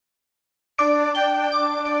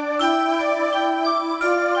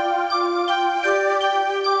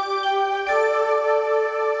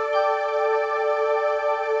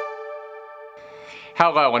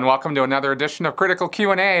Hello and welcome to another edition of Critical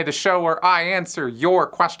Q&A, the show where I answer your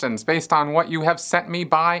questions based on what you have sent me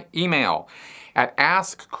by email at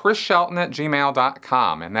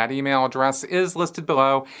askchrisshelton@gmail.com. And that email address is listed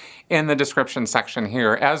below in the description section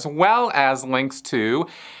here, as well as links to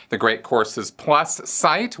the Great Courses Plus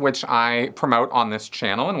site, which I promote on this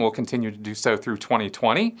channel and will continue to do so through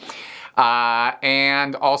 2020.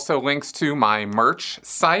 And also links to my merch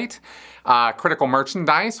site, Critical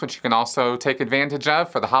Merchandise, which you can also take advantage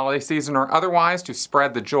of for the holiday season or otherwise to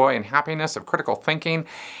spread the joy and happiness of critical thinking,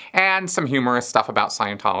 and some humorous stuff about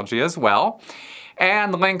Scientology as well.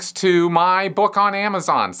 And links to my book on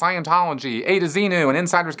Amazon, Scientology, A to Xenu, An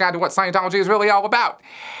Insider's Guide to What Scientology is Really All About.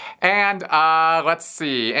 And let's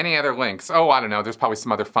see, any other links? Oh, I don't know, there's probably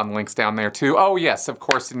some other fun links down there too. Oh yes, of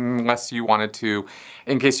course, in case you wanted to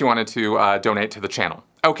donate to the channel.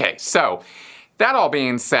 Okay, so that all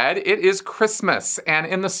being said, it is Christmas, and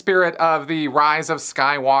in the spirit of The Rise of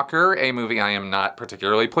Skywalker, a movie I am not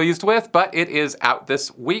particularly pleased with, but it is out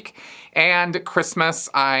this week, and Christmas,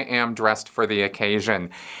 I am dressed for the occasion.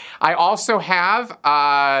 I also have,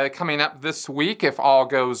 coming up this week, if all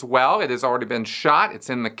goes well, it has already been shot, it's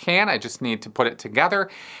in the can, I just need to put it together,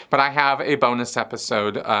 but I have a bonus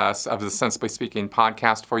episode of the Sensibly Speaking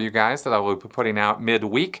podcast for you guys that I will be putting out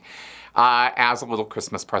midweek. As a little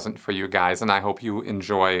Christmas present for you guys, and I hope you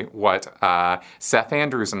enjoy what Seth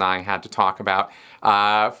Andrews and I had to talk about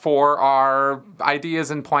for our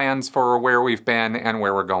ideas and plans for where we've been and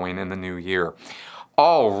where we're going in the new year.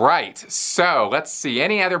 All right, so let's see.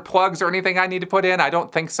 Any other plugs or anything I need to put in? I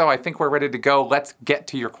don't think so. I think we're ready to go. Let's get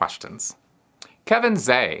to your questions. Kevin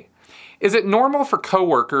Zay. Is it normal for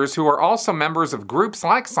coworkers who are also members of groups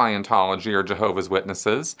like Scientology or Jehovah's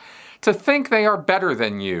Witnesses to think they are better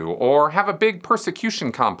than you or have a big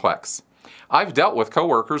persecution complex? I've dealt with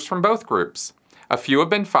coworkers from both groups. A few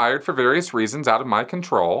have been fired for various reasons out of my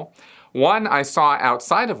control. One I saw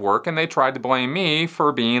outside of work and they tried to blame me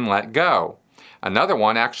for being let go. Another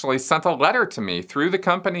one actually sent a letter to me through the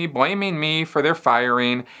company blaming me for their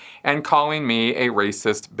firing and calling me a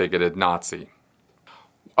racist, bigoted Nazi.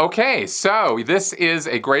 Okay, so this is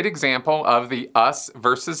a great example of the us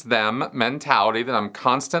versus them mentality that I'm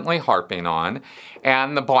constantly harping on,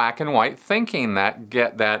 and the black and white thinking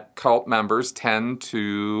that cult members tend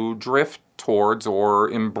to drift towards or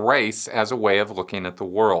embrace as a way of looking at the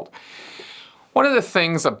world. One of the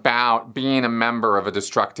things about being a member of a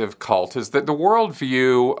destructive cult is that the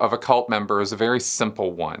worldview of a cult member is a very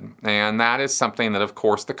simple one, and that is something that, of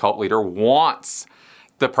course, the cult leader wants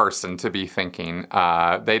the person to be thinking.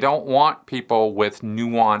 They don't want people with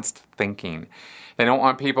nuanced thinking. They don't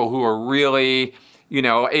want people who are really,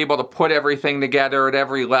 able to put everything together at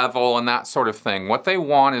every level and that sort of thing. What they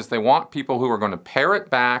want is they want people who are going to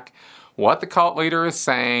parrot back what the cult leader is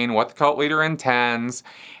saying, what the cult leader intends,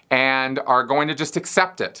 and are going to just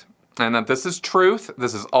accept it. And that this is truth,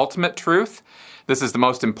 this is ultimate truth. This is the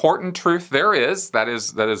most important truth there is. That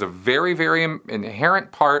is a very, very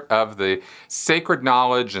inherent part of the sacred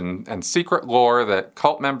knowledge and secret lore that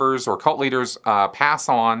cult members or cult leaders pass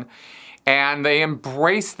on. And they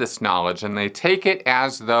embrace this knowledge and they take it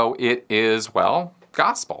as though it is,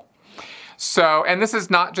 gospel. So, and this is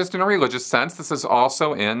not just in a religious sense. This is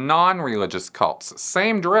also in non-religious cults.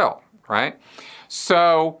 Same drill, right?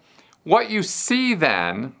 So what you see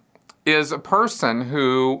then is a person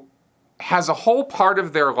who has a whole part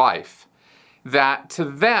of their life that to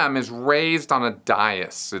them is raised on a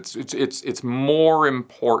dais. It's more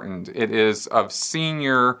important. It is of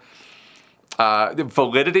senior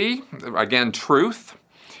validity, again, truth,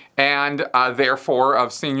 and therefore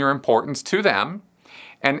of senior importance to them.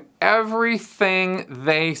 And everything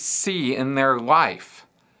they see in their life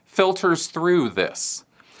filters through this.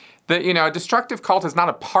 That, a destructive cult is not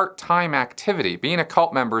a part-time activity. Being a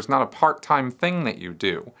cult member is not a part-time thing that you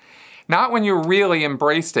do. Not when you really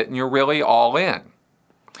embraced it and you're really all in.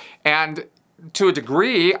 And to a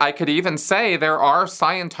degree, I could even say there are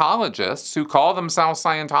Scientologists who call themselves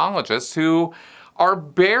Scientologists who are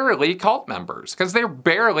barely cult members because they're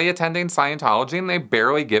barely attending Scientology and they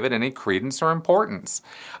barely give it any credence or importance.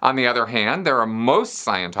 On the other hand, there are most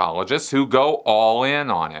Scientologists who go all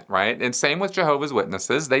in on it, right? And same with Jehovah's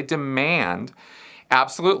Witnesses. They demand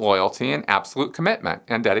absolute loyalty and absolute commitment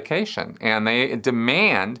and dedication. And they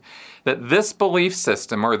demand that this belief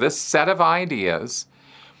system or this set of ideas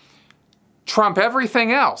trump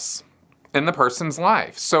everything else in the person's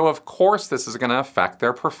life. So of course this is going to affect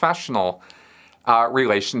their professional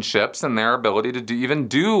relationships and their ability to even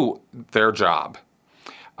do their job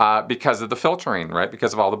because of the filtering, right?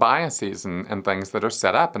 Because of all the biases and things that are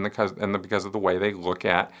set up and because of the way they look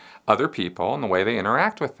at other people and the way they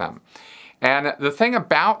interact with them. And the thing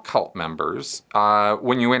about cult members,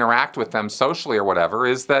 when you interact with them socially or whatever,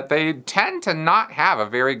 is that they tend to not have a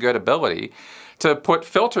very good ability to put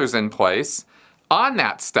filters in place on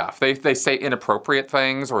that stuff. They say inappropriate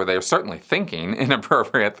things, or they're certainly thinking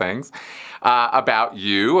inappropriate things about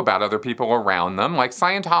you, about other people around them. Like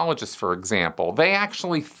Scientologists, for example, they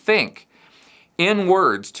actually think in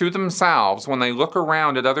words to themselves when they look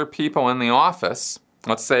around at other people in the office.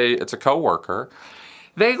 Let's say it's a coworker.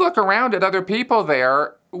 They look around at other people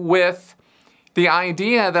there with the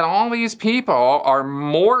idea that all these people are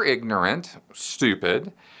more ignorant,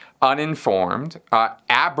 stupid, uninformed,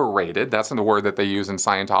 aberrated, that's the word that they use in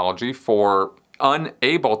Scientology for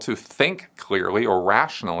unable to think clearly or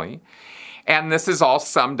rationally. And this is all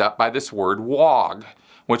summed up by this word WOG,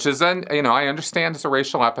 which is I understand it's a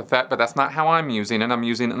racial epithet, but that's not how I'm using it. I'm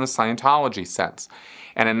using it in the Scientology sense.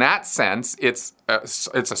 And in that sense, it's a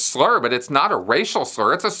slur, but it's not a racial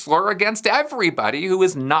slur. It's a slur against everybody who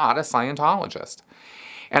is not a Scientologist.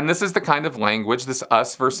 And this is the kind of language, this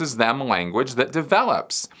us versus them language, that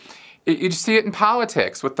develops. You see it in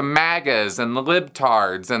politics with the MAGAs and the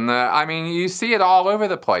libtards and you see it all over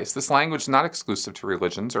the place. This language is not exclusive to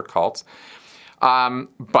religions or cults.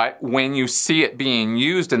 But when you see it being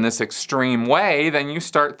used in this extreme way, then you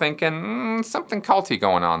start thinking, something culty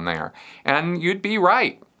going on there. And you'd be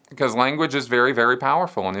right, because language is very, very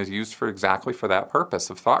powerful and is used for exactly for that purpose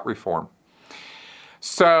of thought reform.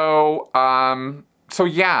 So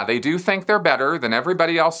yeah, they do think they're better than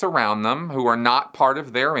everybody else around them who are not part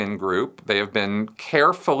of their in-group. They have been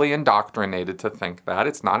carefully indoctrinated to think that.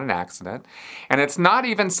 It's not an accident. And it's not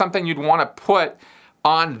even something you'd want to put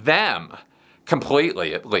on them.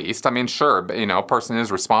 Completely, at least. Sure, a person is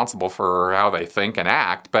responsible for how they think and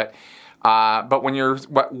act, but when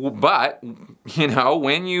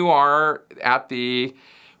when you are at the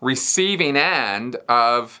receiving end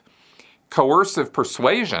of coercive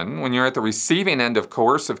persuasion, when you're at the receiving end of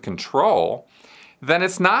coercive control, then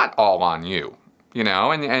it's not all on you,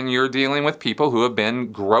 and you're dealing with people who have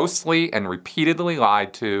been grossly and repeatedly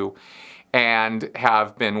lied to, and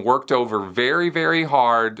have been worked over very, very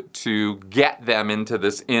hard to get them into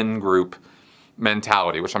this in-group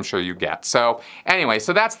mentality, which I'm sure you get. So anyway,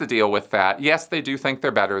 so that's the deal with that. Yes, they do think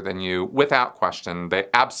they're better than you, without question. They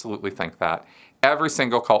absolutely think that. Every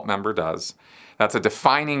single cult member does. That's a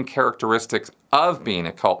defining characteristic of being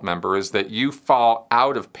a cult member, is that you fall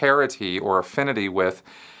out of parity or affinity with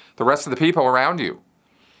the rest of the people around you.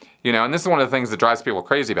 And this is one of the things that drives people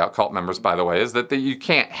crazy about cult members, by the way, is that you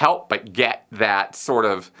can't help but get that sort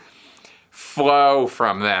of flow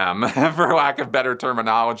from them, for lack of better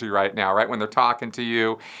terminology right now, right? When they're talking to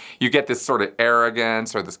you, you get this sort of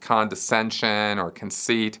arrogance or this condescension or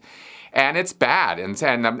conceit, and it's bad. And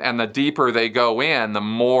the deeper they go in, the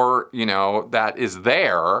more, that is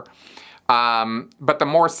there. But the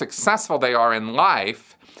more successful they are in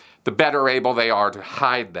life, the better able they are to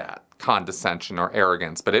hide that condescension or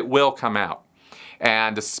arrogance, but it will come out.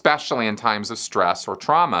 And especially in times of stress or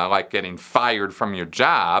trauma, like getting fired from your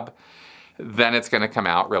job, then it's going to come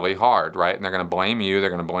out really hard, right? And they're going to blame you, they're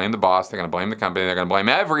going to blame the boss, they're going to blame the company, they're going to blame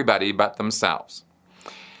everybody but themselves.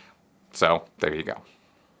 So, there you go.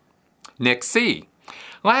 Nick C.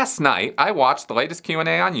 Last night, I watched the latest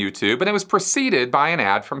Q&A on YouTube, and it was preceded by an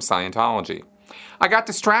ad from Scientology. I got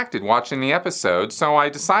distracted watching the episode, so I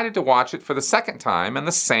decided to watch it for the second time, and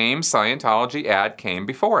the same Scientology ad came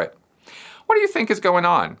before it. What do you think is going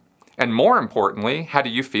on? And more importantly, how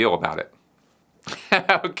do you feel about it?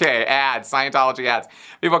 Okay, ads, Scientology ads.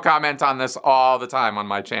 People comment on this all the time on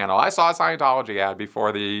my channel. I saw a Scientology ad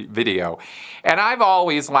before the video, and I've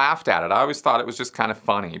always laughed at it. I always thought it was just kind of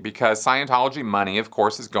funny, because Scientology money, of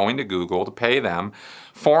course, is going to Google to pay them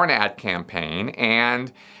for an ad campaign,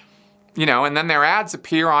 and and then their ads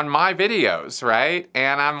appear on my videos, right?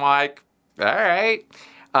 And I'm like, all right.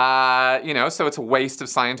 So it's a waste of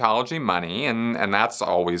Scientology money, and that's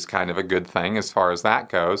always kind of a good thing as far as that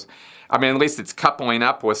goes. At least it's coupling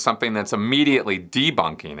up with something that's immediately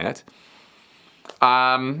debunking it.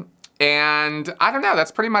 And I don't know,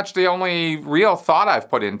 that's pretty much the only real thought I've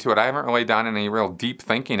put into it. I haven't really done any real deep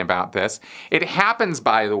thinking about this. It happens,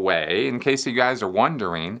 by the way, in case you guys are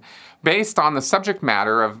wondering, based on the subject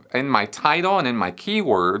matter in my title and in my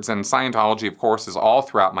keywords, and Scientology, of course, is all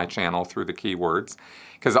throughout my channel through the keywords,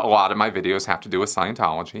 because a lot of my videos have to do with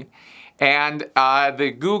Scientology. And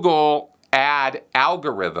the Google ad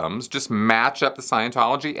algorithms just match up the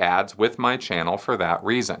Scientology ads with my channel for that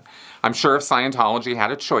reason. I'm sure if Scientology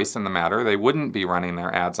had a choice in the matter, they wouldn't be running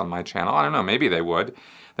their ads on my channel. I don't know, maybe they would.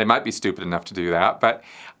 They might be stupid enough to do that, but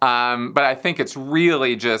I think it's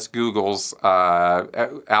really just Google's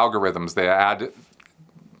algorithms, the ad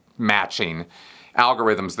matching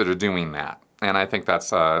algorithms that are doing that. And I think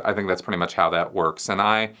that's pretty much how that works. And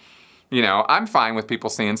I'm fine with people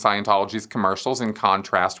seeing Scientology's commercials in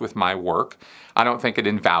contrast with my work. I don't think it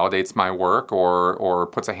invalidates my work or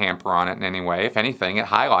puts a hamper on it in any way. If anything, it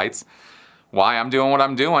highlights why I'm doing what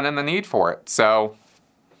I'm doing and the need for it. So,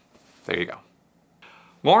 there you go.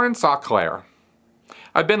 Lauren Sauclair.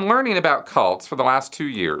 I've been learning about cults for the last 2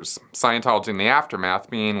 years, Scientology and the Aftermath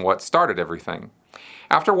being what started everything.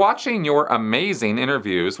 After watching your amazing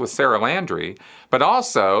interviews with Sarah Landry, but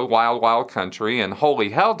also Wild Wild Country and Holy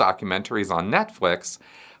Hell documentaries on Netflix,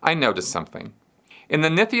 I noticed something. In the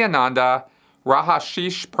Nithyananda,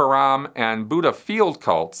 Rahashishpuram, and Buddha field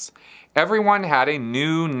cults, everyone had a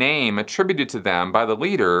new name attributed to them by the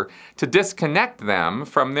leader to disconnect them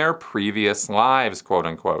from their previous lives, quote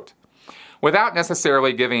unquote. Without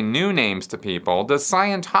necessarily giving new names to people, does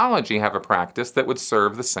Scientology have a practice that would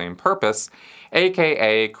serve the same purpose,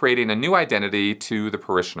 aka creating a new identity to the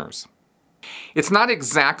parishioners? It's not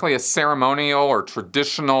exactly a ceremonial or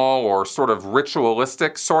traditional or sort of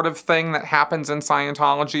ritualistic sort of thing that happens in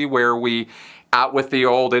Scientology where we out with the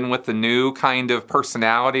old, in with the new kind of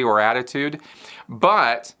personality or attitude,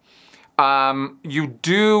 but you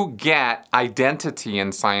do get identity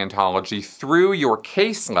in Scientology through your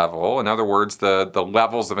case level. In other words, the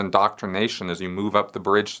levels of indoctrination as you move up the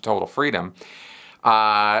bridge to total freedom.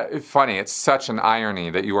 Funny, it's such an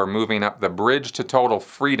irony that you are moving up the bridge to total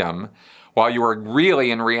freedom while you are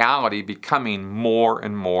really, in reality, becoming more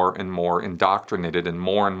and more and more indoctrinated and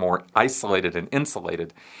more isolated and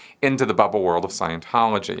insulated into the bubble world of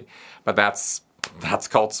Scientology. But that's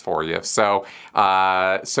cults for you. So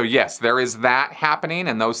yes, there is that happening,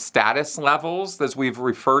 and those status levels, as we've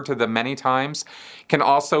referred to them many times, can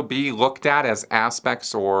also be looked at as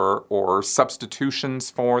aspects or substitutions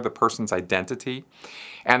for the person's identity.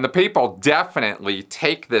 And the people definitely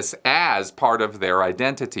take this as part of their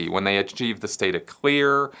identity. When they achieve the state of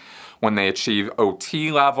clear, when they achieve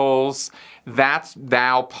OT levels, that's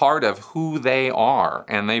now part of who they are.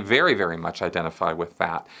 And they very, very much identify with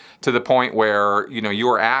that. To the point where, you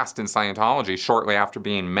are asked in Scientology shortly after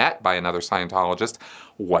being met by another Scientologist,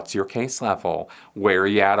 what's your case level? Where are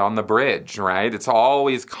you at on the bridge, right? It's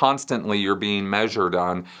always constantly you're being measured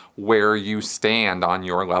on where you stand on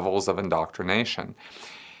your levels of indoctrination.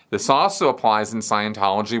 This also applies in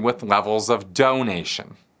Scientology with levels of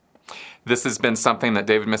donation. This has been something that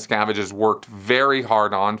David Miscavige has worked very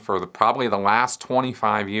hard on for probably the last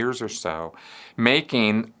 25 years or so,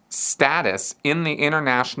 making status in the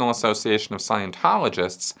International Association of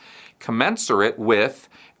Scientologists commensurate with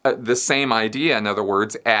the same idea, in other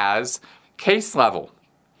words, as case level.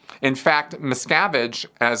 In fact, Miscavige,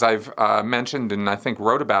 as I've mentioned and I think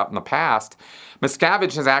wrote about in the past,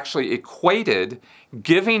 Miscavige has actually equated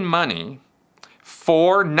giving money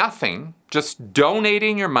for nothing, just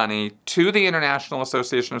donating your money to the International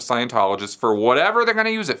Association of Scientologists for whatever they're going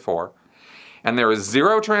to use it for, and there is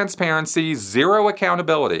zero transparency, zero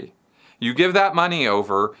accountability. You give that money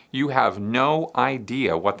over, you have no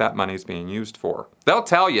idea what that money is being used for. They'll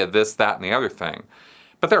tell you this, that, and the other thing,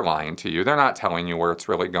 but they're lying to you. They're not telling you where it's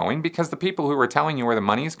really going, because the people who are telling you where the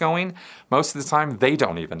money's going, most of the time, they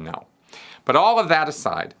don't even know. But all of that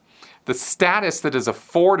aside, the status that is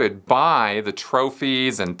afforded by the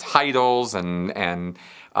trophies and titles and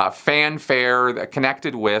fanfare that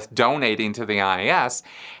connected with donating to the IAS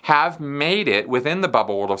have made it, within the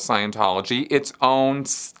bubble world of Scientology, its own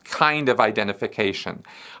kind of identification.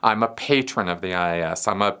 I'm a patron of the IAS.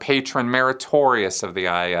 I'm a patron meritorious of the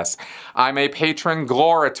IAS. I'm a patron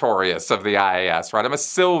gloritorious of the IAS, right? I'm a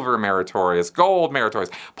silver meritorious, gold meritorious,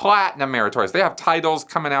 platinum meritorious. They have titles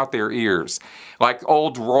coming out their ears, like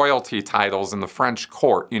old royalty titles in the French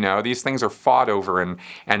court. These things are fought over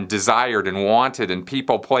and desired and wanted, and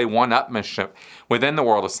people play one-upmanship within the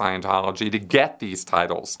world of Scientology to get these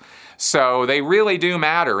titles. So they really do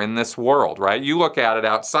matter in this world, right? You look at it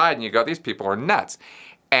outside and you go, these people are nuts.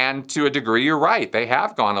 And to a degree, you're right. They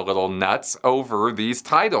have gone a little nuts over these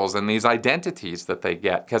titles and these identities that they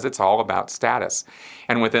get, because it's all about status.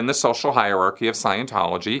 And within the social hierarchy of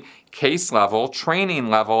Scientology, case level, training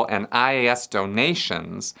level, and IAS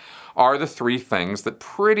donations are the three things that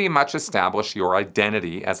pretty much establish your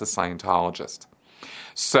identity as a Scientologist.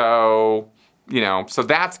 So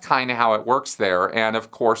that's kind of how it works there. And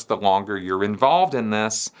of course, the longer you're involved in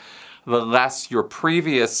this, the less your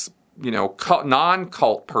previous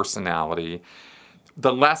non-cult personality,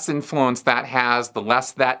 the less influence that has, the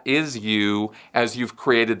less that is you, as you've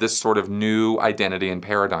created this sort of new identity and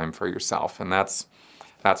paradigm for yourself. And that's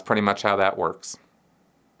pretty much how that works.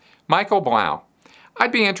 Michael Blau,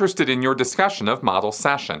 I'd be interested in your discussion of model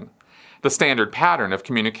session. the standard pattern of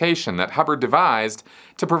communication that Hubbard devised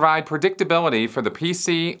to provide predictability for the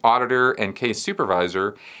PC, auditor, and case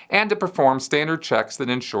supervisor, and to perform standard checks that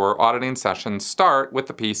ensure auditing sessions start with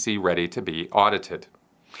the PC ready to be audited.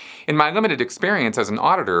 In my limited experience as an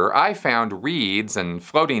auditor, I found reads and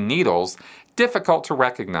floating needles difficult to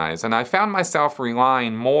recognize, and I found myself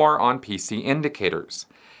relying more on PC indicators,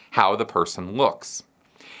 how the person looks.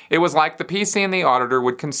 It was like the PC and the auditor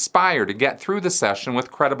would conspire to get through the session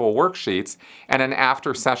with credible worksheets and an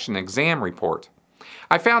after-session exam report.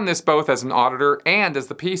 I found this both as an auditor and as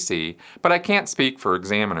the PC, but I can't speak for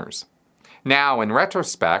examiners. Now, in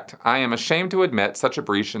retrospect, I am ashamed to admit such a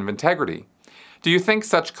breach of integrity. Do you think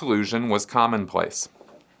such collusion was commonplace?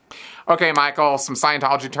 Okay, Michael, some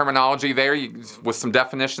Scientology terminology there with some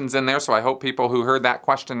definitions in there, so I hope people who heard that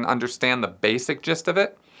question understand the basic gist of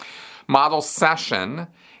it. Model session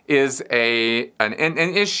is an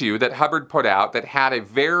issue that Hubbard put out that had a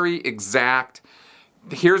very exact,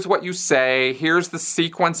 here's what you say, here's the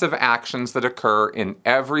sequence of actions that occur in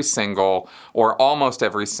every single or almost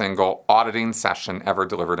every single auditing session ever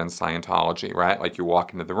delivered in Scientology, right? Like you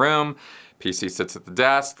walk into the room, PC sits at the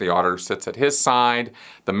desk, the auditor sits at his side,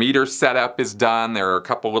 the meter setup is done. There are a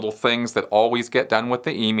couple little things that always get done with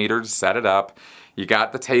the e-meter to set it up. You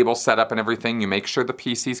got the table set up and everything. You make sure the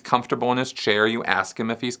PC's comfortable in his chair. You ask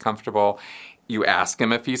him if he's comfortable. You ask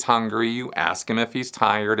him if he's hungry. You ask him if he's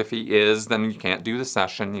tired. If he is, then you can't do the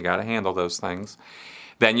session. You got to handle those things.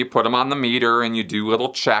 Then you put him on the meter and you do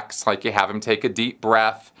little checks, like you have him take a deep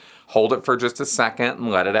breath, hold it for just a second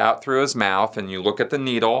and let it out through his mouth, and you look at the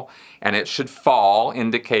needle and it should fall,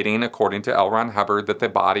 indicating, according to L. Ron Hubbard, that the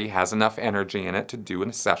body has enough energy in it to do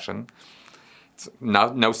a session. It's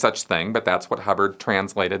no such thing, but that's what Hubbard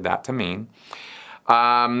translated that to mean.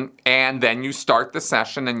 And then you start the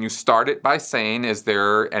session, and you start it by saying, is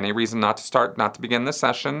there any reason not to begin the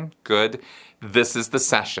session? Good. This is the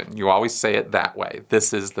session. You always say it that way.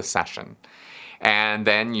 This is the session. And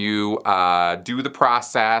then you do the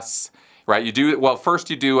process, right? First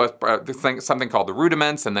you do something called the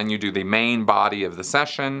rudiments, and then you do the main body of the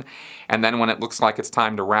session. And then when it looks like it's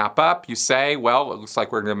time to wrap up, you say, well, it looks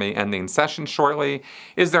like we're going to be ending session shortly.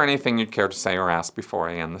 Is there anything you'd care to say or ask before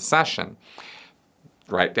I end the session?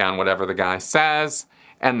 Write down whatever the guy says,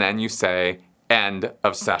 and then you say, end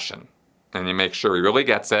of session. And you make sure he really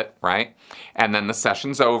gets it, right? And then the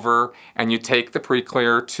session's over, and you take the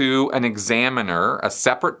pre-clear to an examiner, a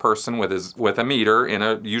separate person with a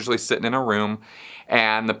meter, usually sitting in a room,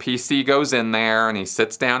 and the PC goes in there, and he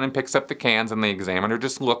sits down and picks up the cans, and the examiner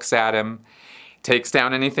just looks at him, takes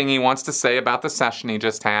down anything he wants to say about the session he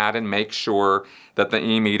just had, and makes sure that the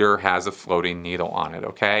e-meter has a floating needle on it,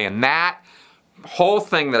 okay? And that whole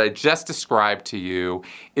thing that I just described to you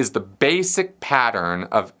is the basic pattern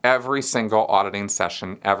of every single auditing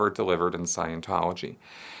session ever delivered in Scientology.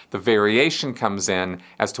 The variation comes in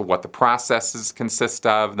as to what the processes consist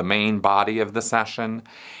of, the main body of the session,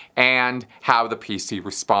 and how the PC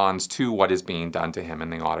responds to what is being done to him in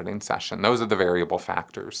the auditing session. Those are the variable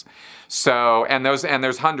factors. So, and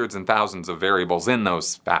there's hundreds and thousands of variables in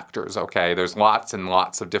those factors, okay? There's lots and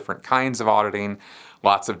lots of different kinds of auditing,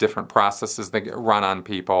 lots of different processes that get run on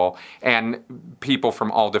people, and people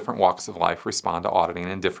from all different walks of life respond to auditing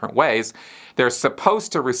in different ways. They're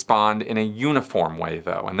supposed to respond in a uniform way,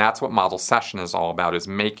 though, and that's what model session is all about, is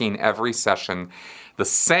making every session the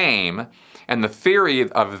same. And the theory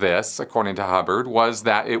of this, according to Hubbard, was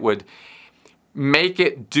that it would make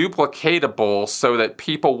it duplicatable so that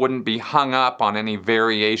people wouldn't be hung up on any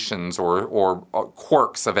variations or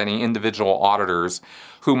quirks of any individual auditors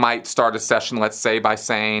who might start a session, let's say, by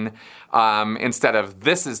saying, instead of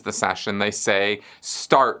this is the session, they say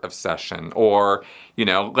start of session, or,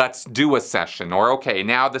 let's do a session, or okay,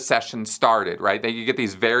 now the session started, right? You get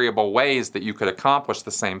these variable ways that you could accomplish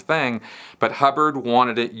the same thing, but Hubbard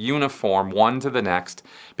wanted it uniform, one to the next,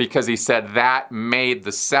 because he said that made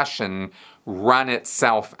the session run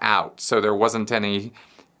itself out, so there wasn't any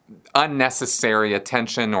unnecessary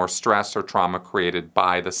attention or stress or trauma created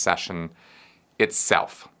by the session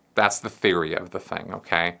itself. That's the theory of the thing,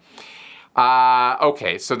 okay?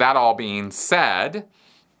 Okay, so that all being said,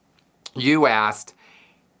 you asked,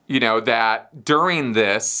 that during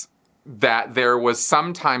this, that there was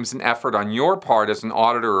sometimes an effort on your part as an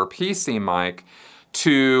auditor or PC, Mike,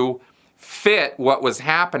 to fit what was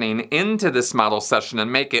happening into this model session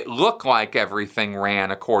and make it look like everything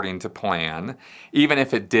ran according to plan, even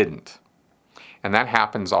if it didn't. And that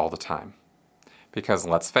happens all the time. Because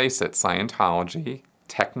let's face it, Scientology,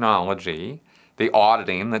 technology, the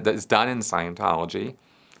auditing that is done in Scientology,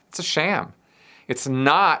 it's a sham. It's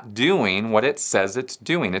not doing what it says it's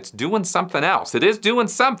doing. It's doing something else. It is doing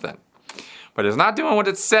something. but it's not doing what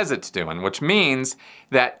it says it's doing, which means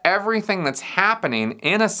that everything that's happening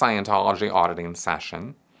in a Scientology auditing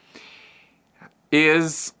session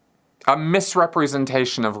is a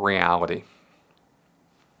misrepresentation of reality.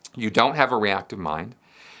 You don't have a reactive mind.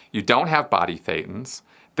 You don't have body thetans.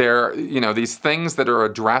 These things that are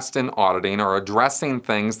addressed in auditing are addressing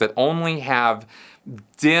things that only have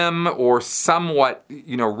dim or somewhat,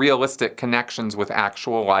 realistic connections with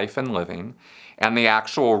actual life and living and the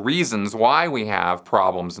actual reasons why we have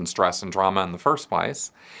problems and stress and trauma in the first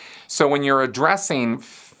place. So when you're addressing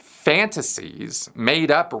fantasies, made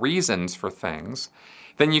up reasons for things,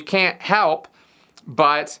 then you can't help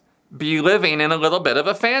but be living in a little bit of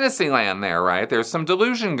a fantasy land there, right? There's some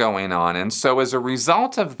delusion going on. And so as a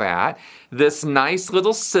result of that, this nice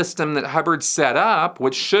little system that Hubbard set up,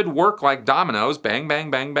 which should work like dominoes, bang, bang,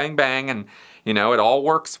 bang, bang, bang, and, it all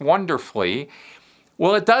works wonderfully.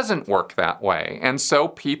 Well, it doesn't work that way. And so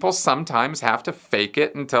people sometimes have to fake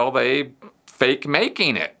it until they fake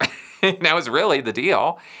making it. That was really the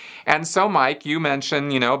deal. And so, Mike, you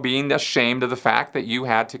mentioned, being ashamed of the fact that you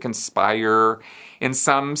had to conspire in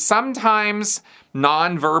sometimes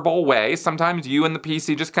non-verbal way. Sometimes you and the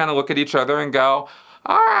PC just kind of look at each other and go,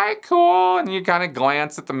 all right, cool. And you kind of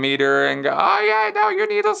glance at the meter and go, oh yeah, no, your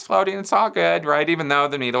needle's floating. It's all good, right? Even though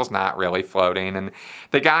the needle's not really floating. And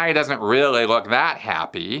the guy doesn't really look that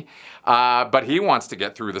happy. But he wants to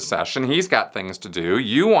get through the session. He's got things to do.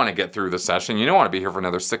 You want to get through the session. You don't want to be here for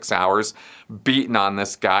another 6 hours beating on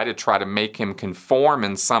this guy to try to make him conform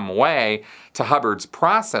in some way to Hubbard's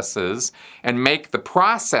processes and make the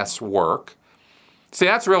process work. See,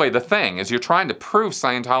 that's really the thing, is you're trying to prove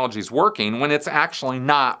Scientology's working when it's actually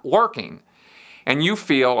not working. And you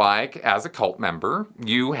feel like, as a cult member,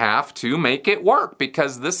 you have to make it work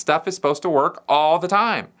because this stuff is supposed to work all the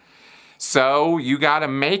time. So you got to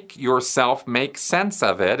make yourself make sense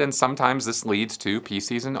of it, and sometimes this leads to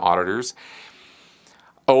PCs and auditors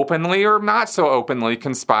openly or not so openly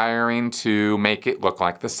conspiring to make it look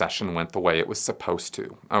like the session went the way it was supposed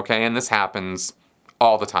to, okay? And this happens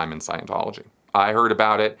all the time in Scientology. I heard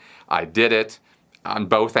about it, I did it on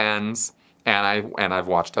both ends, and I've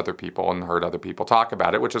watched other people and heard other people talk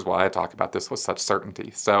about it, which is why I talk about this with such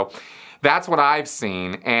certainty. So that's what I've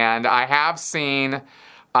seen, and I have seen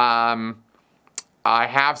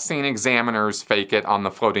examiners fake it on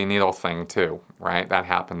the floating needle thing too, right? That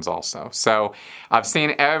happens also. So I've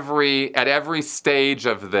seen at every stage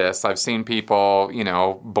of this, I've seen people,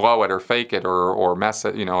 blow it or fake it or mess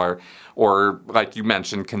it, or like you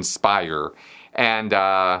mentioned, conspire. And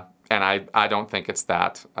I don't think it's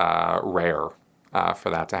that rare for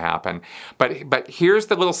that to happen. But here's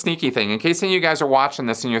the little sneaky thing. In case any of you guys are watching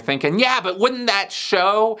this and you're thinking, yeah, but wouldn't that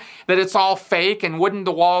show that it's all fake, and wouldn't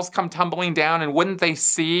the walls come tumbling down, and wouldn't they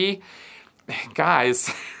see?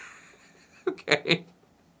 Guys, okay.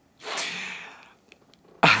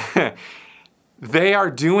 They are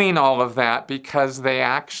doing all of that because they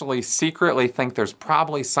actually secretly think there's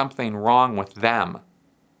probably something wrong with them,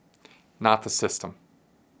 not the system.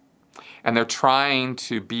 And they're trying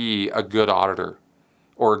to be a good auditor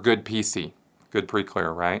or a good PC, good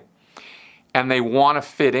pre-clear, right? And they want to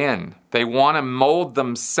fit in. They want to mold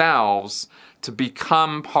themselves to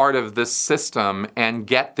become part of this system and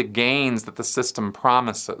get the gains that the system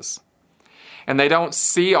promises. And they don't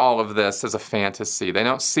see all of this as a fantasy. They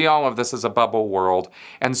don't see all of this as a bubble world.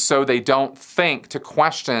 And so they don't think to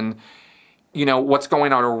question, what's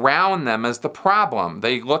going on around them as the problem.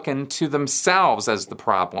 They look into themselves as the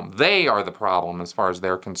problem. They are the problem as far as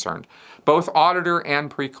they're concerned, both auditor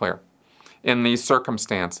and pre-clear in these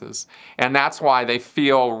circumstances. And that's why they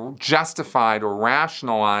feel justified or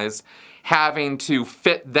rationalize having to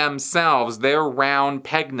fit themselves, their round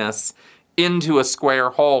pegness, into a square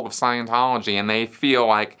hole of Scientology. And they feel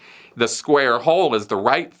like the square hole is the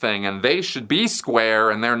right thing and they should be square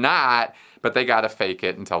and they're not, but they got to fake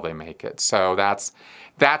it until they make it. So that's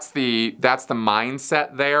the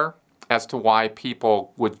mindset there as to why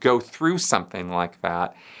people would go through something like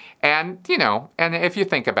that. And, and if you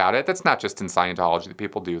think about it, that's not just in Scientology that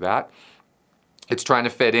people do that. It's trying to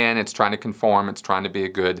fit in, it's trying to conform, it's trying to be a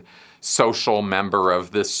good social member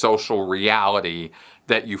of this social reality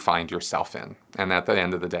that you find yourself in. And at the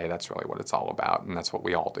end of the day, that's really what it's all about, and that's what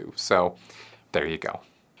we all do. So there you go.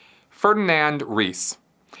 Ferdinand Rees.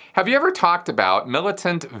 Have you ever talked about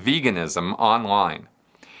militant veganism online?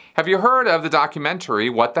 Have you heard of the documentary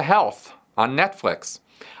What the Health on Netflix?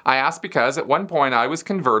 I asked because at one point I was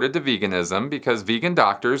converted to veganism because vegan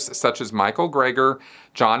doctors such as Michael Greger,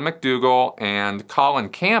 John McDougall, and Colin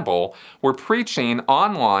Campbell were preaching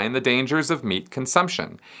online the dangers of meat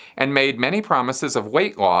consumption and made many promises of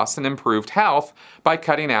weight loss and improved health by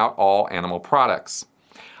cutting out all animal products.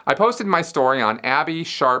 I posted my story on Abby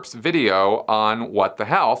Sharp's video on What the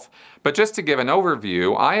Health, but just to give an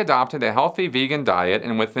overview, I adopted a healthy vegan diet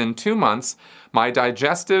and within 2 months, my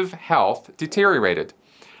digestive health deteriorated.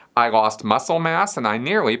 I lost muscle mass and I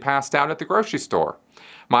nearly passed out at the grocery store.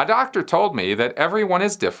 My doctor told me that everyone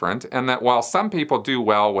is different and that while some people do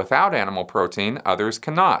well without animal protein, others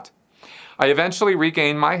cannot. I eventually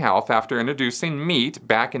regained my health after introducing meat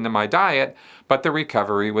back into my diet, but the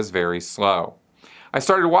recovery was very slow. I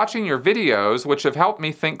started watching your videos, which have helped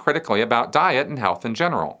me think critically about diet and health in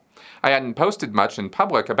general. I hadn't posted much in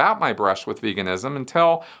public about my brush with veganism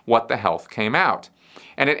until What the Health came out.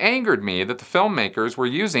 And it angered me that the filmmakers were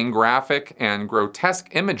using graphic and grotesque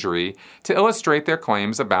imagery to illustrate their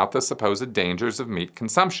claims about the supposed dangers of meat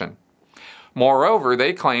consumption. Moreover,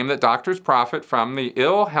 they claim that doctors profit from the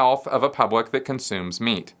ill health of a public that consumes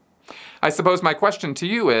meat. I suppose my question to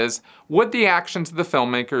you is, would the actions of the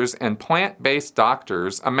filmmakers and plant-based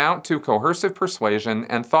doctors amount to coercive persuasion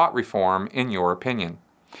and thought reform in your opinion?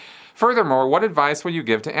 Furthermore, what advice will you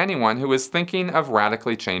give to anyone who is thinking of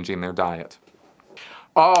radically changing their diet?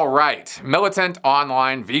 All right, militant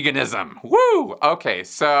online veganism. Woo! Okay,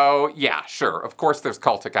 so yeah, sure. Of course, there's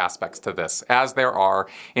cultic aspects to this. As there are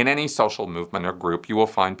in any social movement or group, you will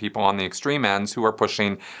find people on the extreme ends who are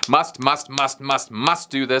pushing must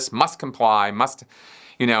do this, must comply, must,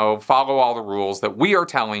 follow all the rules that we are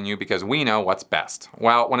telling you because we know what's best.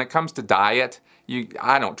 Well, when it comes to diet,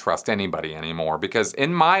 I don't trust anybody anymore because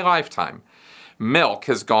in my lifetime, milk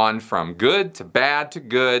has gone from good to bad to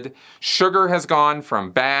good. Sugar has gone from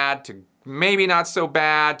bad to maybe not so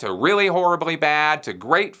bad to really horribly bad to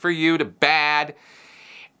great for you to bad.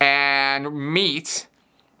 And meat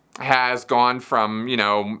has gone from,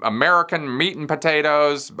 American meat and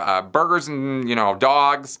potatoes, burgers and,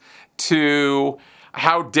 dogs, to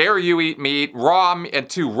how dare you eat meat, raw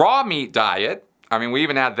meat diet. I mean, we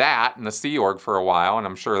even had that in the Sea Org for a while, and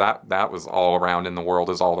I'm sure that was all around in the world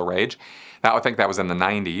as all the rage. I think that was in the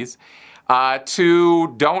 90s.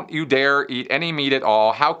 To don't you dare eat any meat at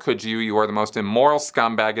all. How could you? You are the most immoral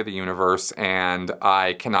scumbag of the universe, and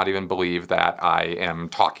I cannot even believe that I am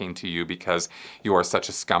talking to you because you are such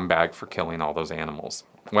a scumbag for killing all those animals.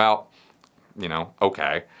 Well,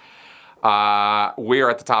 okay. We are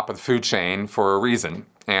at the top of the food chain for a reason,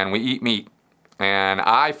 and we eat meat. And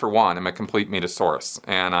I, for one, am a complete meatosaurus.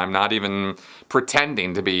 And I'm not even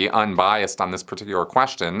pretending to be unbiased on this particular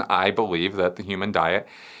question. I believe that the human diet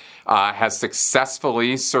has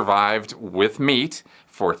successfully survived with meat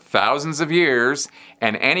for thousands of years.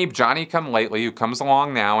 And any Johnny-come-lately who comes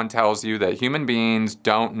along now and tells you that human beings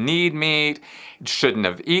don't need meat, shouldn't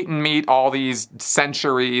have eaten meat all these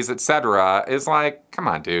centuries, etc., is like, come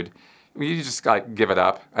on, dude. You just give it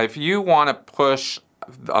up. If you want to push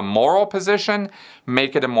a moral position,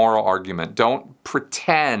 make it a moral argument. Don't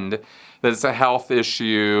pretend that it's a health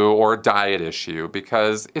issue or a diet issue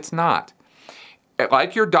because it's not.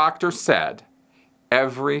 Like your doctor said,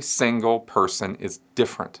 every single person is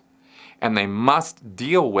different and they must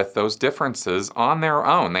deal with those differences on their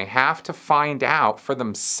own. They have to find out for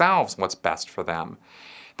themselves what's best for them.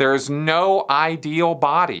 There is no ideal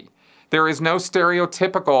body. There is no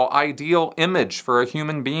stereotypical ideal image for a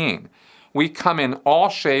human being. We come in all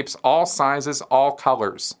shapes, all sizes, all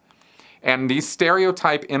colors. And these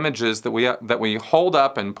stereotype images that we hold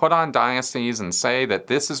up and put on dioceses and say that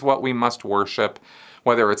this is what we must worship,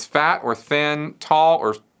 whether it's fat or thin, tall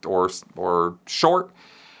or short,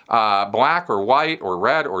 black or white or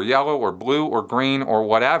red or yellow or blue or green or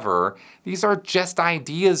whatever, these are just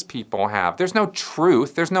ideas people have. There's no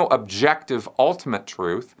truth, there's no objective ultimate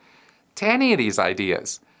truth to any of these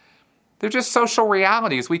ideas. They're just social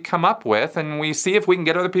realities we come up with, and we see if we can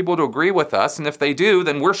get other people to agree with us, and if they do,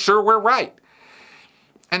 then we're sure we're right.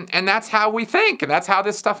 And that's how we think, and that's how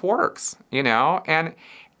this stuff works, and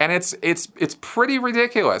it's pretty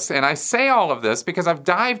ridiculous. And I say all of this because I've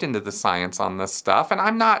dived into the science on this stuff, and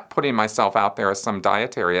I'm not putting myself out there as some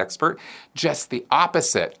dietary expert, just the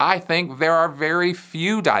opposite. I think there are very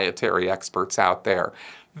few dietary experts out there.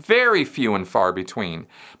 Very few and far between.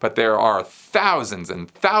 But there are thousands and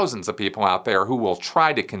thousands of people out there who will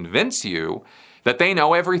try to convince you that they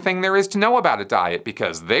know everything there is to know about a diet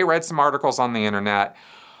because they read some articles on the internet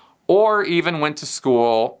or even went to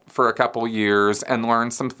school for a couple of years and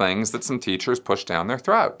learned some things that some teachers pushed down their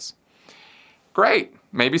throats. Great.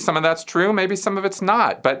 Maybe some of that's true, maybe some of it's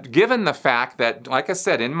not. But given the fact that, like I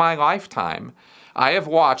said, in my lifetime, I have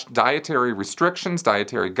watched dietary restrictions,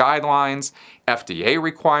 dietary guidelines, FDA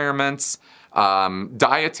requirements,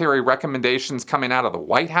 dietary recommendations coming out of the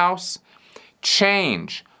White House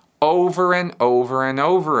change over and over and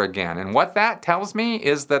over again. And what that tells me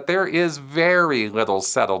is that there is very little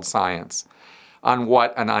settled science on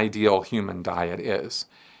what an ideal human diet is.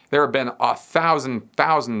 There have been 1,000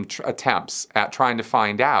 attempts at trying to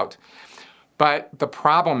find out. But the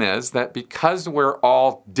problem is that because we're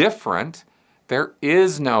all different, there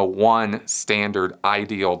is no one standard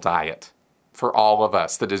ideal diet for all of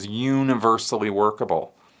us that is universally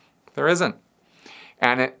workable. There isn't.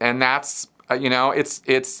 And that's,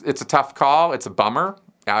 it's a tough call. It's a bummer.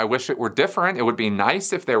 I wish it were different. It would be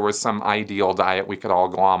nice if there was some ideal diet we could all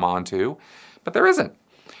glom onto, but there isn't.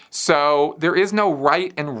 So there is no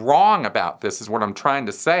right and wrong about this, is what I'm trying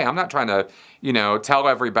to say. I'm not trying to, tell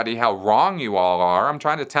everybody how wrong you all are. I'm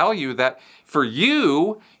trying to tell you that for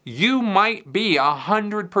you, you might be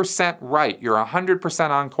 100% right. You're 100%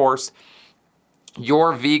 on course.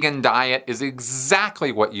 Your vegan diet is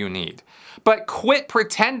exactly what you need. But quit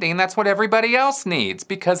pretending that's what everybody else needs,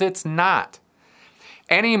 because it's not.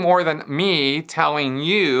 Any more than me telling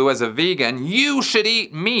you as a vegan, you should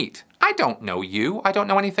eat meat. I don't know you. I don't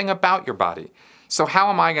know anything about your body. So how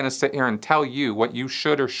am I going to sit here and tell you what you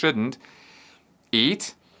should or shouldn't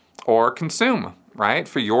eat or consume, right?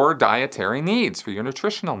 For your dietary needs, for your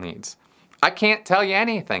nutritional needs. I can't tell you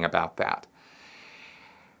anything about that.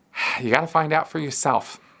 You got to find out for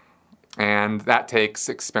yourself. And that takes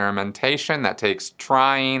experimentation, that takes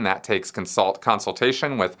trying, that takes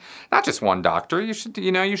consultation with not just one doctor. You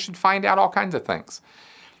should find out all kinds of things.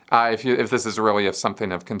 If this is really of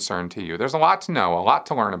something of concern to you. There's a lot to know, a lot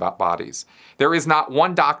to learn about bodies. There is not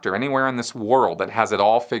one doctor anywhere in this world that has it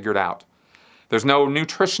all figured out. There's no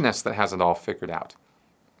nutritionist that has it all figured out.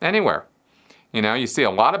 Anywhere. You see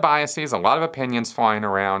a lot of biases, a lot of opinions flying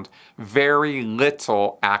around, very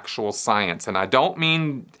little actual science. And I don't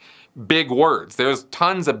mean big words. There's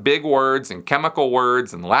tons of big words and chemical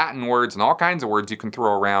words and Latin words and all kinds of words you can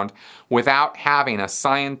throw around without having a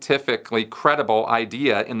scientifically credible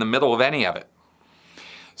idea in the middle of any of it.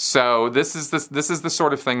 So this is the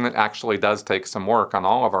sort of thing that actually does take some work on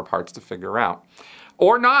all of our parts to figure out.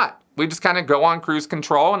 Or not. We just kind of go on cruise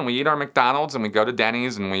control and we eat our McDonald's and we go to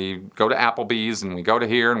Denny's and we go to Applebee's and we go to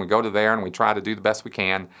here and we go to there and we try to do the best we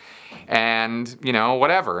can. And,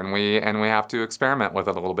 whatever. And we have to experiment with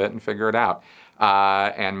it a little bit and figure it out.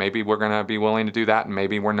 And maybe we're going to be willing to do that and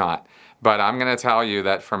maybe we're not. But I'm going to tell you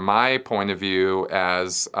that from my point of view,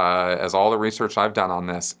 as all the research I've done on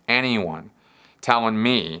this, anyone telling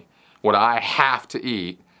me what I have to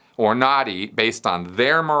eat or not eat based on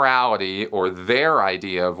their morality or their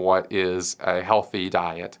idea of what is a healthy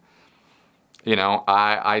diet,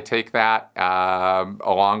 I take that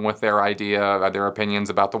along with their idea, their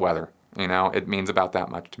opinions about the weather. It means about that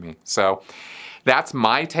much to me. So that's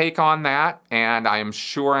my take on that, and I am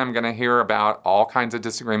sure I'm going to hear about all kinds of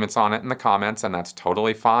disagreements on it in the comments, and that's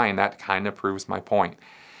totally fine. That kind of proves my point.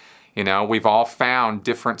 We've all found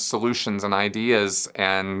different solutions and ideas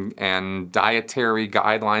and dietary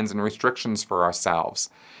guidelines and restrictions for ourselves.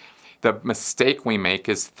 The mistake we make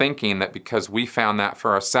is thinking that because we found that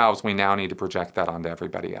for ourselves, we now need to project that onto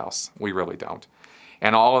everybody else. We really don't.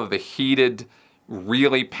 And all of the heated,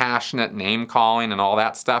 really passionate name-calling and all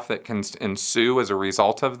that stuff that can ensue as a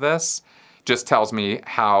result of this just tells me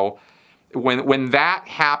how, when that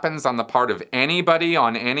happens on the part of anybody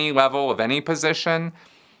on any level of any position,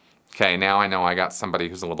 okay, now I know I got somebody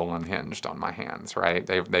who's a little unhinged on my hands, right?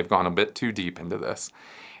 They've gone a bit too deep into this.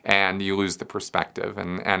 And you lose the perspective.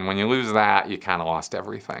 And when you lose that, you kind of lost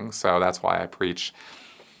everything. So that's why I preach,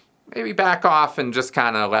 maybe back off and just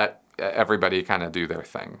kind of let everybody kind of do their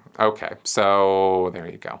thing. Okay, so there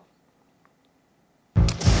you go.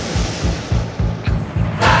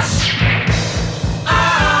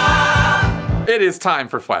 It is time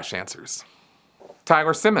for Flash Answers.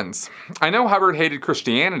 Tyler Simmons. I know Hubbard hated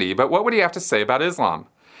Christianity, but what would he have to say about Islam?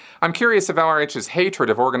 I'm curious if LRH's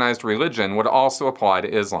hatred of organized religion would also apply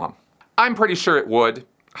to Islam. I'm pretty sure it would.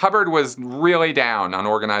 Hubbard was really down on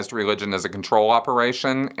organized religion as a control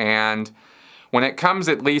operation, and when it comes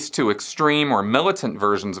at least to extreme or militant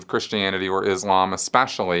versions of Christianity or Islam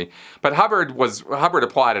especially, but Hubbard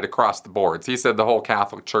applied it across the boards. He said the whole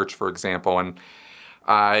Catholic Church, for example, and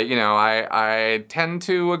I tend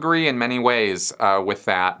to agree in many ways with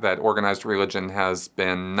that organized religion has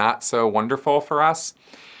been not so wonderful for us.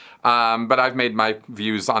 But I've made my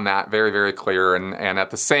views on that very, very clear, and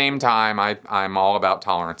at the same time, I'm all about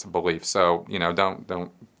tolerance of belief. So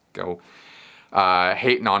don't go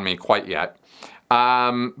hating on me quite yet.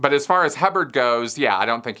 But as far as Hubbard goes, yeah, I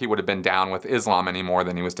don't think he would have been down with Islam any more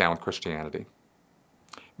than he was down with Christianity.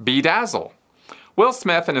 Bedazzle. Will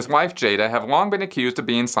Smith and his wife Jada have long been accused of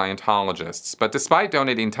being Scientologists, but despite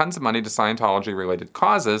donating tons of money to Scientology-related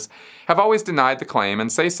causes, have always denied the claim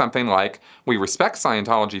and say something like, "We respect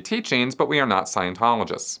Scientology teachings, but we are not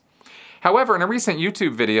Scientologists." However, in a recent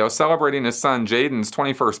YouTube video celebrating his son Jaden's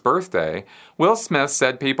 21st birthday, Will Smith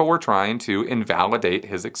said people were trying to invalidate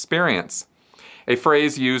his experience, a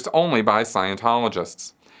phrase used only by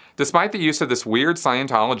Scientologists. Despite the use of this weird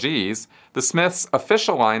Scientologese, the Smiths'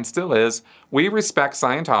 official line still is, "We respect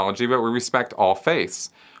Scientology, but we respect all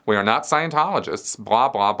faiths. We are not Scientologists, blah,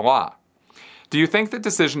 blah, blah." Do you think the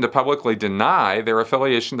decision to publicly deny their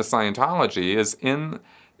affiliation to Scientology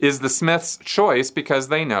is the Smiths' choice because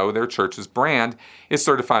they know their church's brand is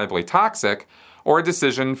certifiably toxic, or a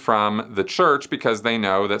decision from the church because they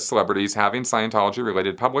know that celebrities having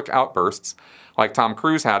Scientology-related public outbursts, like Tom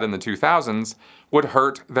Cruise had in the 2000s, would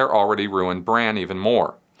hurt their already ruined brand even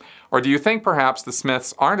more? Or do you think perhaps the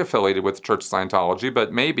Smiths aren't affiliated with Church Scientology,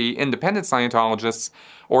 but maybe independent Scientologists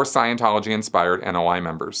or Scientology-inspired NOI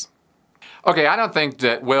members? Okay, I don't think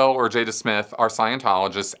that Will or Jada Smith are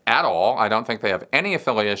Scientologists at all. I don't think they have any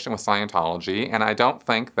affiliation with Scientology, and I don't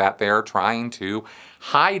think that they're trying to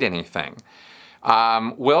hide anything.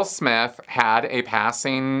 Will Smith had a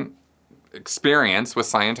passing experience with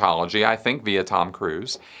Scientology, I think via Tom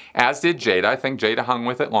Cruise, as did Jada. I think Jada hung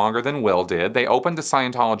with it longer than Will did. They opened a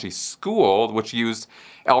Scientology school, which used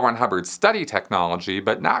L. Ron Hubbard's study technology,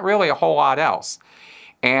 but not really a whole lot else.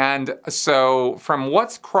 And so from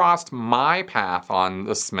what's crossed my path on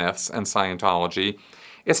the Smiths and Scientology,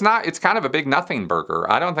 it's kind of a big nothing burger.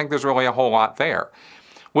 I don't think there's really a whole lot there.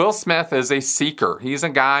 Will Smith is a seeker. He's a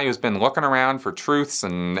guy who's been looking around for truths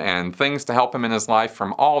and things to help him in his life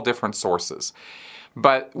from all different sources.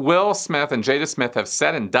 But Will Smith and Jada Smith have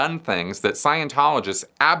said and done things that Scientologists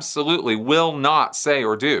absolutely will not say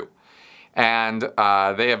or do. And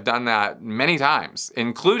they have done that many times,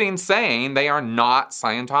 including saying they are not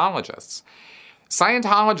Scientologists.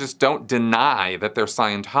 Scientologists don't deny that they're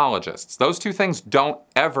Scientologists. Those two things don't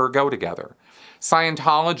ever go together.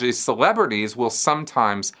 Scientology celebrities will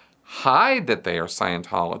sometimes hide that they are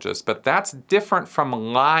Scientologists, but that's different from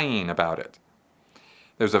lying about it.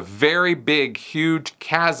 There's a very big, huge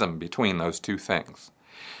chasm between those two things.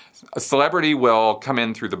 A celebrity will come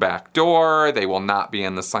in through the back door, they will not be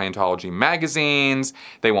in the Scientology magazines,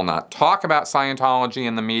 they will not talk about Scientology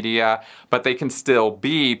in the media, but they can still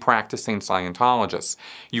be practicing Scientologists.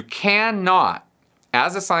 You cannot,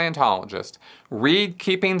 as a Scientologist, read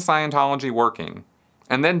Keeping Scientology Working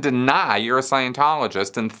and then deny you're a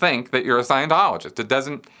Scientologist and think that you're a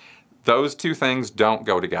Scientologist. Those two things don't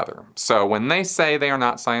go together. So when they say they are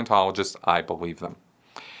not Scientologists, I believe them.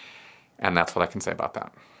 And that's what I can say about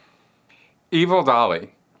that. Evil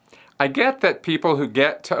Dolly. I get that people who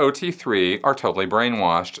get to OT3 are totally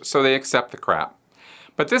brainwashed, so they accept the crap.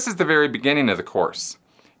 But this is the very beginning of the course.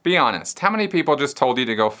 Be honest, how many people just told you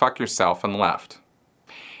to go fuck yourself and left?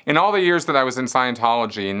 In all the years that I was in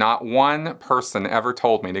Scientology, not one person ever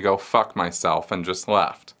told me to go fuck myself and just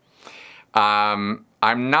left. I'm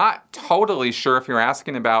not totally sure if you're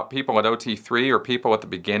asking about people at OT3 or people at the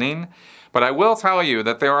beginning, but I will tell you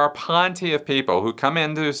that there are plenty of people who come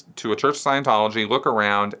into a Church of Scientology, look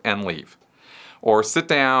around, and leave. Or sit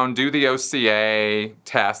down, do the OCA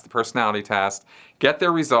test, the personality test, get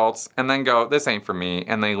their results, and then go, this ain't for me,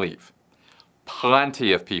 and they leave.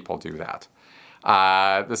 Plenty of people do that.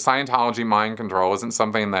 The Scientology mind control isn't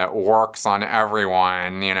something that works on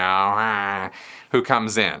everyone, who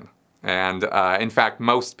comes in. And in fact,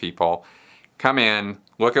 most people come in,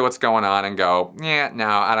 look at what's going on and go, yeah, no,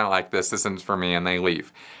 I don't like this isn't for me, and they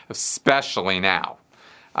leave. Especially now.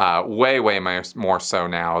 Way more so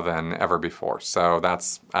now than ever before. So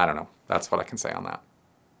that's what I can say on that.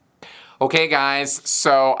 Okay, guys,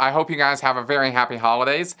 so I hope you guys have a very happy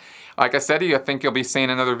holidays. Like I said, I think you'll be seeing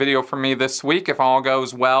another video from me this week if all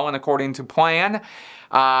goes well and according to plan.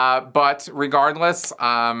 But regardless,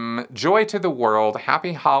 joy to the world,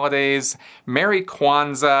 happy holidays, Merry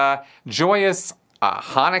Kwanzaa, joyous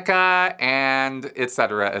Hanukkah, and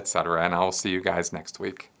etc., etc. And I'll see you guys next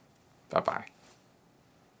week. Bye-bye.